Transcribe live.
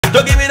to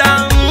give it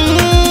that,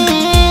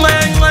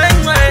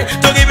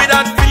 to give it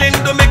that feeling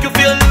to make you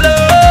feel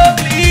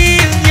lovely,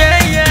 yeah,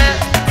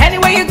 yeah.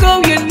 Anywhere you go,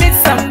 you need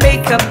some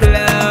makeup,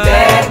 love.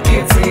 That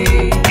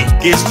beauty. In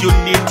case you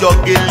need your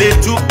gele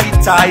to be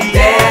tight.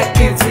 That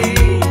beauty.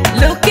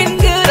 Looking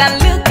good and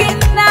looking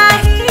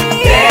nice.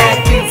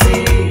 That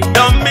beauty.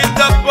 Don't miss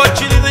the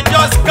opportunity,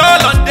 just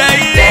call on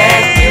day.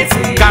 That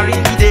beauty. Carry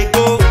me they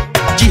go,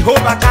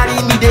 Jehovah carry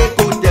me they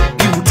go, the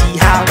beauty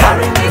house.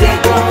 Carry me they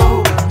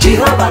go,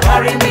 Jehovah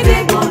carry me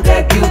they go,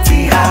 the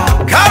beauty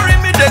house. Carry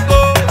me they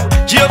go,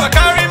 Jehovah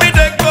carry me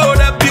they go,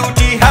 the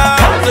beauty house.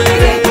 Carry me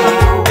they go,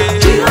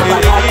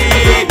 Jehovah carry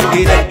me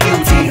they go,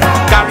 the beauty house.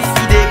 Carry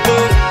me they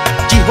go,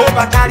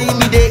 Jehovah carry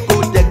me they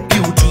go, the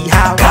beauty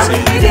house. Carry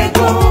me they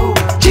go,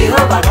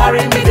 Jehovah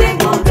carry me they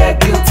go, the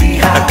beauty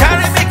house.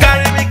 Carry me,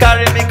 carry me,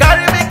 carry me,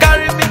 carry me,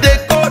 carry me they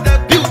go, the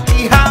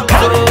beauty house.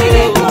 Carry me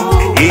they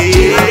go,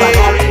 Jehovah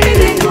carry me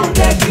they go,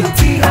 the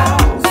beauty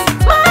house.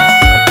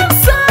 I'm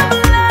so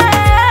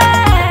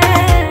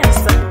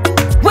blessed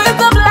with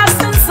the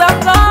blessings of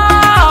God.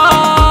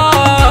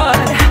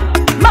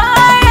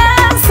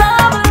 I'm so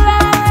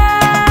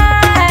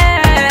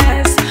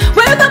blessed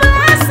with the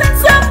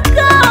blessings of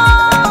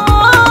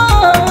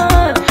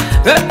God.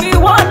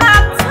 Anyone I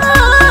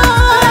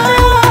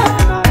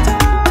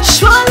touch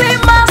surely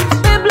must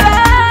be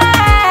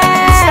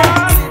blessed.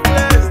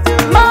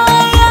 I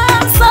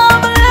am so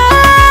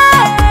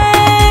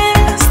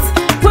blessed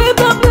with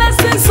the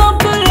blessings of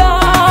the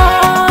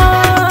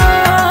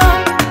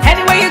Lord.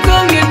 Anywhere you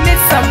go, you need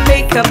some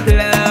makeup,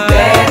 love.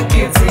 That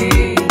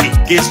beauty. In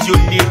case you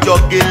need your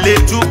gele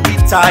to be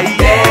tight.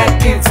 That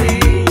beauty.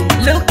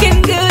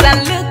 Looking good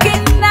and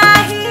looking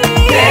nice.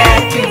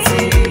 That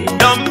beauty.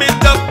 Don't miss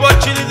the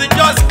opportunity,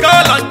 just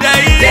call on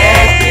day.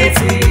 That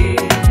beauty.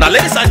 Now,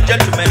 ladies and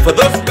gentlemen, for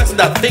those persons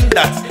that think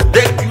that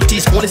their beauty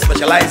is only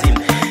specialized in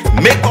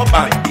makeup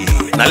and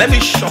hair, now let me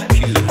shock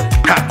you.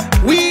 Ha,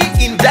 we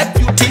in that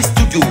beauty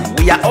studio,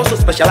 we are also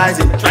specialized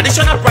in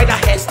traditional bridal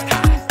hairstyle,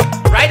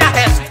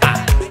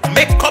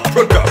 makeup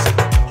products.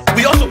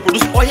 We also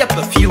produce oil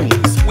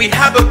perfumes. We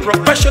have a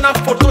professional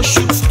photo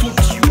shoot studio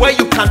where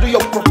you can do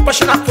your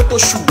professional photo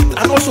shoot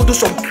and also do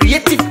some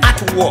creative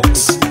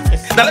artworks.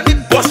 Now let me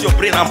bust your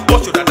brain and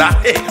bust your dada.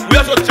 Hey, we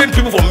also train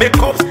people for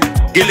makeups,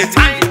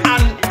 guillotine,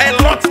 and a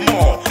lot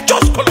more.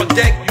 Just call on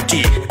Deck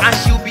Beauty and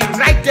she'll be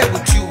right there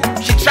with you.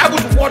 She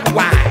travels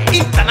worldwide,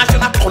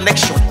 international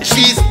connection.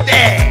 She's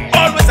there,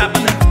 always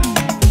available.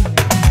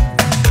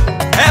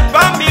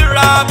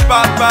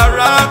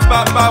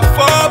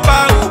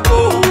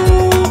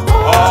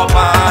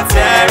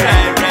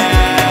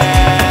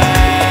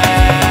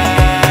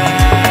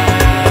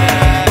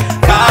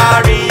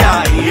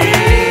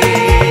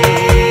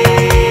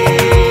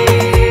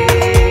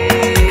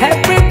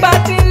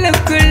 Everybody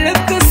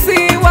look,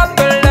 see what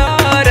the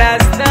Lord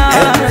has done.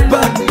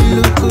 Everybody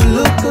look,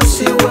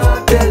 see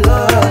what the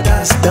Lord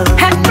has done.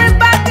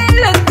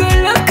 Everybody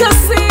look,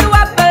 see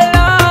what the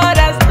Lord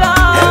has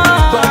done.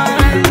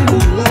 Everybody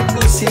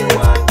look, see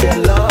what the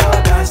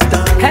Lord has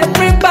done.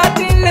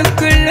 Everybody look,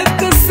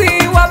 see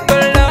what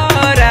the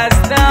Lord has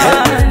done.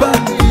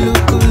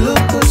 Everybody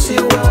look, see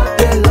what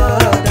the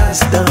Lord has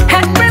done.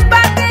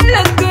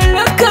 Everybody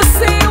look, see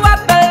what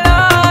the Lord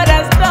has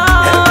done.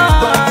 Everybody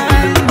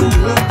look,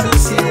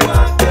 see what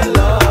the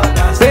Lord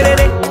has done.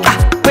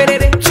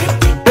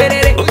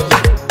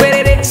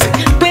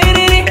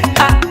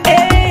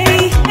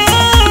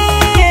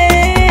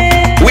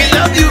 We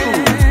love you.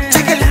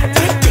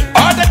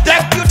 All the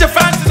Deck Beauty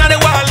fans in the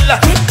world.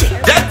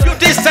 Deck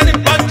Beauty is sending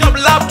bunch of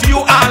love to you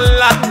all.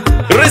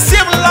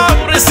 Receive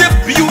love, receive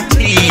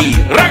beauty.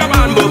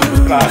 Ragabambo.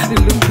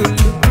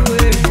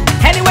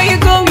 Anywhere you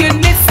go, you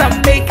need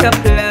some makeup,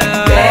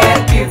 love.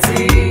 That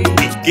beauty.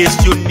 In case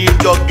you need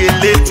your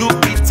gele to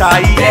be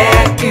tight.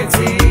 That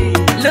beauty.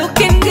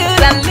 Looking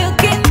good and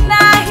looking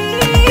nice.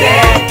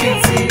 That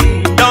beauty.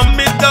 Don't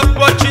miss the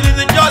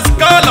opportunity, just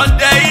call on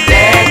day.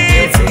 That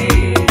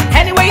beauty.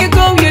 Anywhere you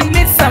go, you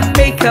need some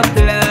makeup,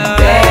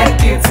 love. That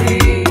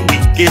beauty.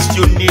 In case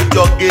you need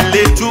your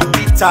gele to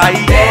be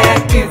tight.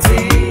 That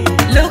beauty.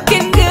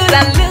 Looking good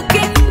and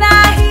looking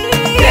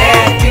nice.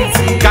 That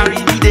beauty. Carry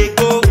me they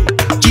go,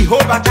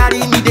 Jehovah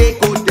carry me they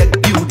go, the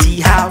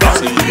beauty house.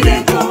 Carry me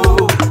they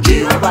go,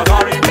 Jehovah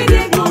carry me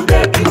they go,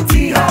 the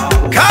beauty house.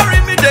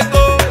 Carry me they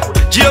go,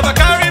 Jehovah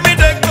carry me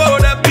they go,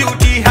 the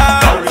beauty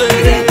house. Carry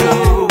me they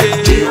go,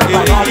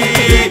 Jehovah carry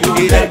me they go,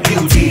 the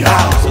beauty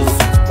house.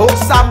 Oh,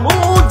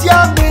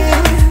 Samudia me,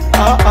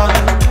 oh,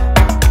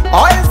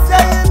 I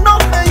say no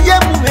me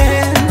yemu me,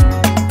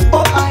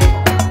 oh I,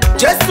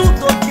 Jesu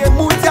do ke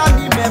mudia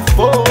ni me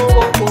fo,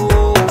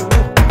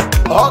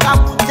 oh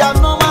amudia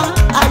no ma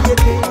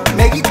ayete,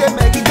 megide,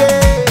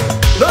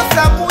 no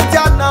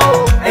Samudia na o, oh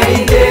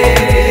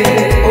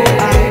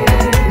I,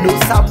 no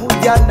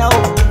Samudia na o,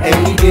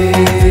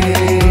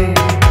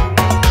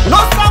 no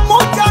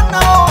Samudia na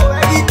o,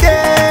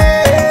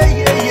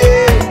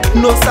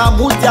 no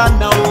Samudia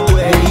na o.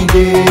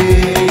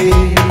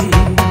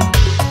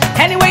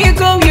 Anywhere you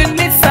go, you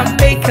need some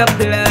makeup,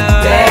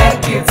 love.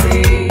 That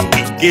beauty.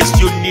 In case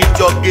you need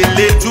your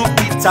gele to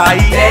be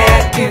tight.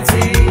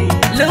 Deputy,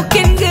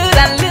 looking good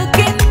and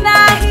looking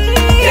nice.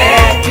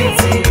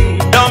 Deputy,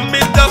 don't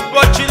miss the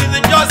opportunity,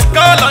 just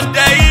call on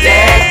day.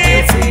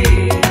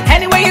 Deputy,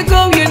 anywhere you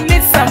go you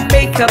need some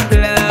makeup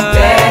love.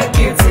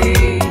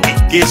 Deputy, in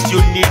case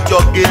you need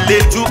your gele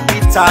to be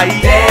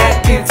tight.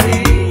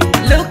 Deputy,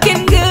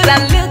 looking good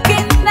and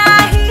looking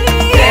nice.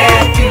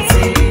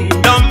 Deputy,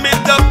 don't miss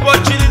the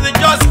opportunity,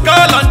 just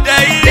call on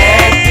day.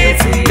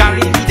 Deputy,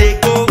 Carry me they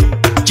go,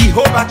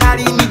 Jehovah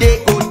carry me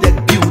they go, the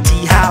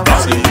beauty house.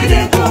 carry me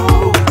they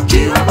go,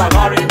 Jehovah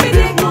carry me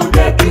they go,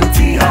 the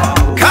beauty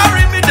house.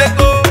 Carry me they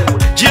go,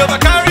 Jehovah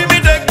carry me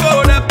they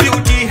go, the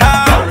beauty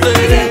house. Carry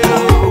me they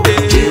go,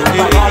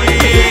 Jehovah carry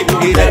me they go,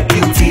 the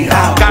beauty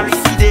house. Carry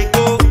me they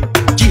go,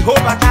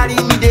 Jehovah carry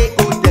me they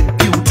go, the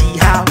beauty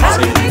house.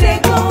 Carry me they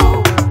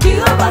go,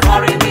 Jehovah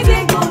carry me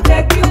they go, the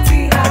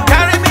beauty house.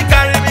 Carry me,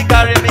 carry me,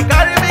 carry me,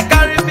 carry me,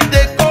 carry me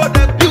they go,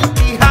 the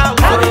beauty house.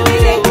 Carry me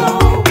they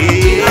go,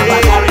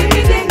 Jehovah carry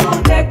me they go,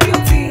 the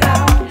beauty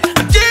house.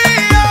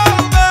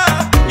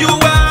 Jehovah, you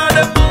are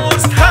the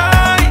most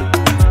high.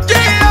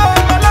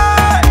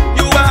 Jehovah,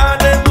 you are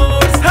the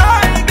most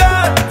high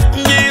God.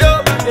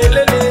 Jehovah,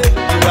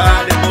 you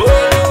are the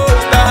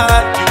most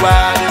high. You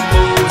are the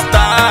most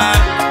high.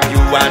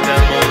 You are the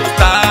most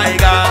high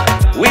God.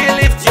 We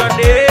lift your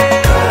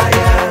name.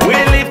 We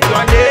lift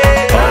your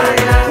name.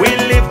 We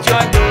lift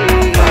your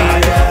name.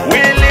 We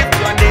lift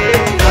your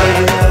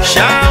name.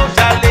 Shout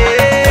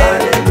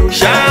hallelujah.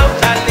 Shout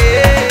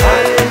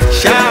hallelujah.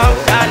 Shout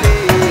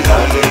hallelujah.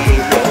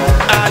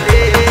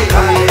 Hallelujah.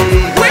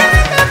 We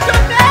lift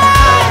your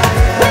name,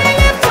 we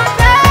lift your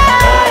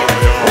name,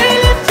 we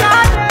lift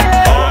your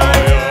name,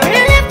 we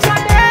lift your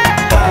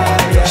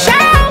name.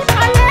 Shout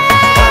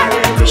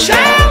hallelujah,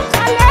 shout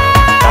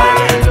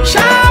hallelujah,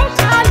 shout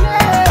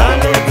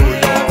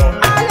hallelujah,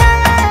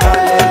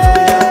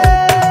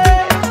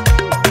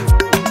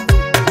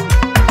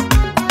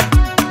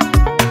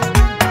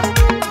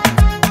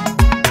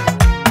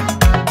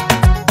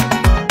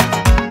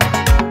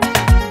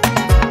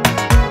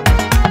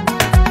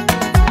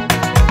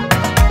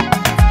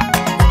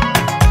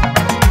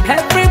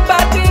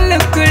 everybody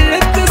look,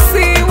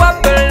 see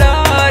what the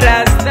Lord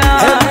has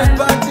done.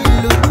 Everybody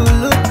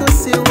look,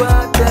 see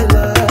what the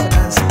Lord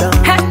has done.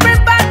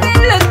 Everybody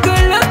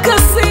look,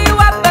 see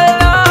what the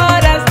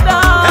Lord has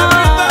done.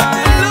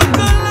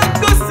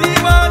 Look, see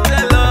what the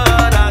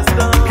Lord has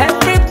done.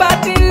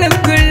 Everybody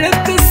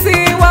look,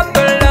 see what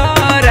the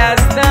Lord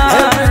has done.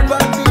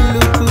 Everybody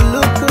look,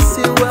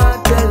 see what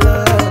the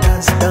Lord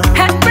has done.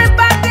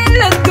 Everybody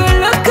look,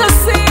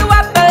 see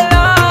what the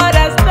Lord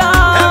has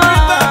done.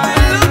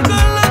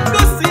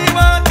 Look, see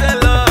what the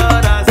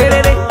Lord has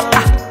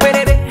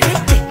done.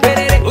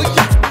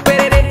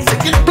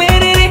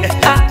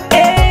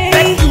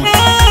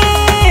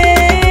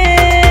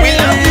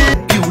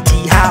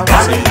 Beauty house.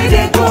 Carry me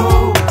they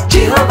go,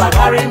 Jehovah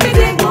carry me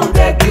they go,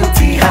 the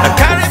beauty house.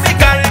 Carry me,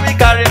 carry me,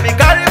 carry me,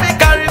 carry me,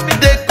 carry me,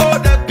 they go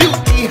the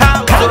beauty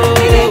house. Carry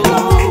me they go,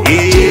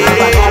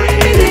 Jehovah carry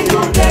me they go,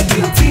 the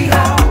beauty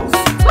house.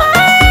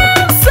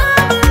 I'm so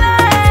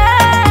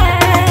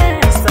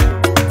blessed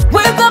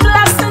with the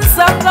blessings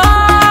of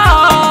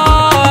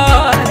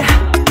God.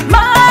 I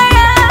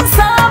am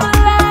so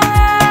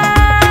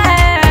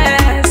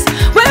blessed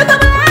with the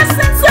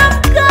blessings of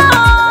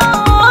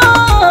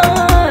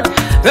God.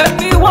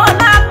 Anyone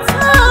I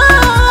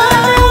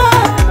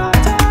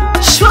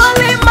touch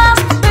surely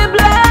must be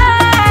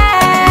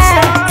blessed.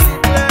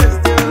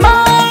 I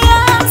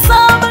am so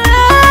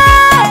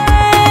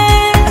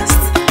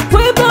blessed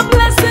with the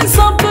blessings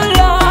of the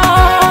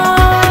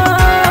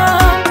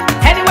Lord.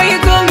 Anywhere you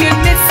go, you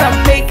need some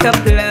makeup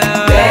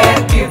love.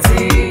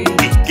 Deputy,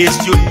 In case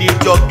you need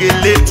your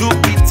gele to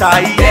be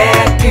tight.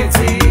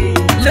 deputy,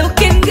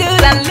 looking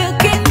good and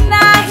looking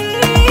nice.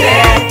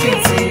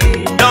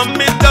 Deputy, Don't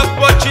miss the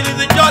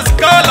opportunity, just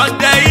call on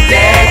day.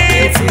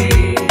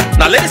 deputy,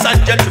 Now, ladies and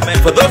gentlemen,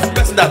 for those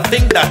persons that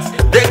think that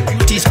their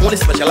beauty is only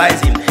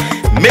specialized in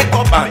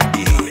makeup and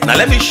hair, now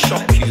let me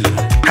shock you.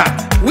 Ha.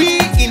 We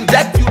in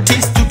that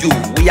beauty studio,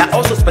 we are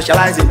also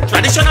specialized in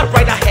traditional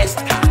bridal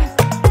hairstyle,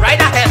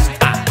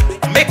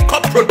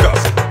 makeup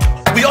products.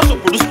 We also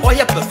produce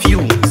oil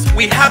perfumes.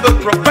 We have a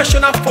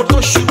professional photo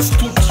shoot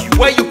studio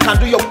where you can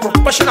do your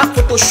professional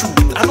photo shoot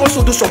and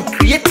also do some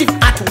creative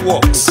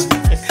artworks.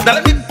 Now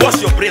let me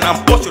bust your brain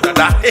and bust your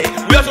dada. Hey,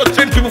 we also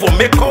train people for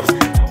makeup,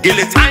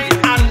 guillotine,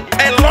 and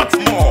a lot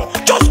more.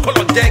 Just call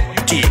on Deck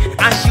Beauty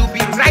and she'll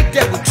be right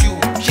there with you.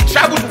 She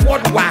travels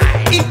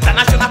worldwide,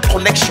 international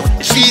connection.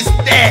 She's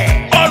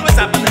there, always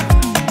available.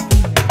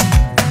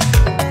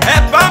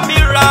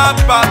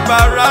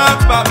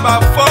 Papa,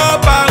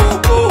 foba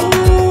ugo,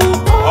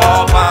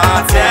 ọba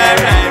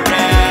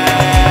terere.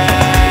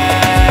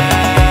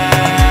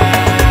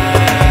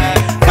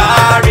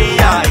 Kárí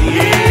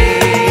ayé.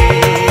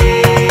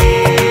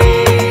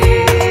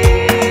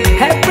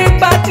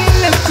 everybody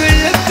look,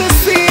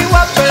 see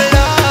what the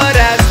Lord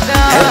has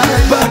done.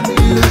 Everybody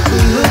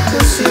look,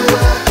 see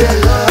what the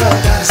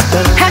Lord has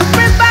done.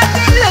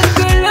 Everybody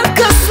look,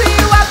 see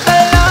what the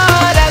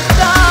Lord has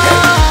done.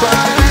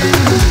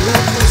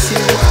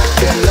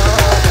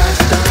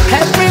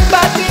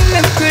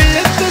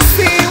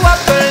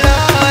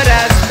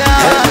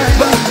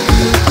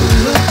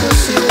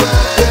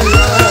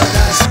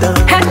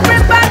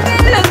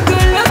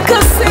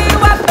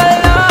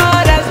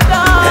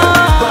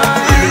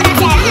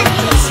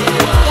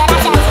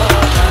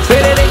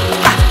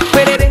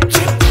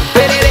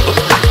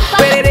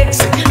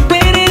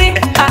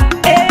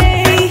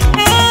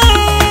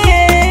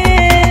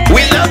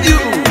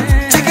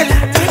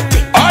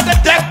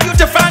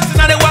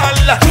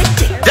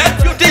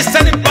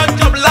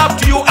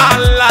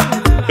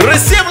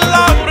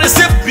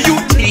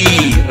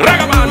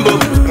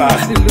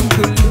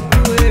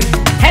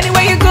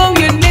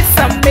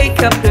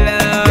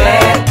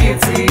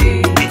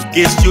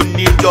 case you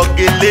need your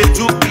gele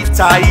to be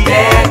tight.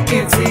 Get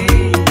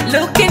beauty.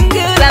 Looking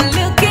good and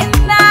looking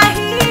nice.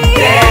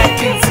 Get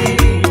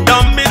beauty.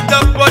 Don't miss the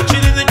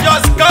opportunity,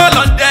 just call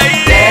on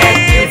day.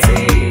 Get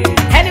beauty.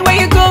 Anywhere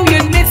you go,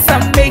 you need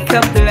some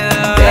makeup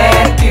love.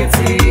 Get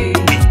beauty.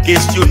 In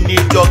case you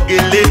need your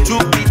gele to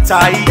be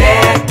tight.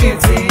 Get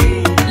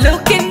beauty.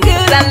 Looking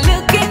good and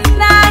looking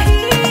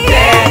nice.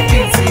 Get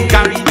beauty.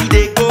 Carry me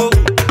they go,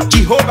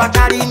 Jehovah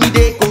carry me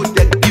they go.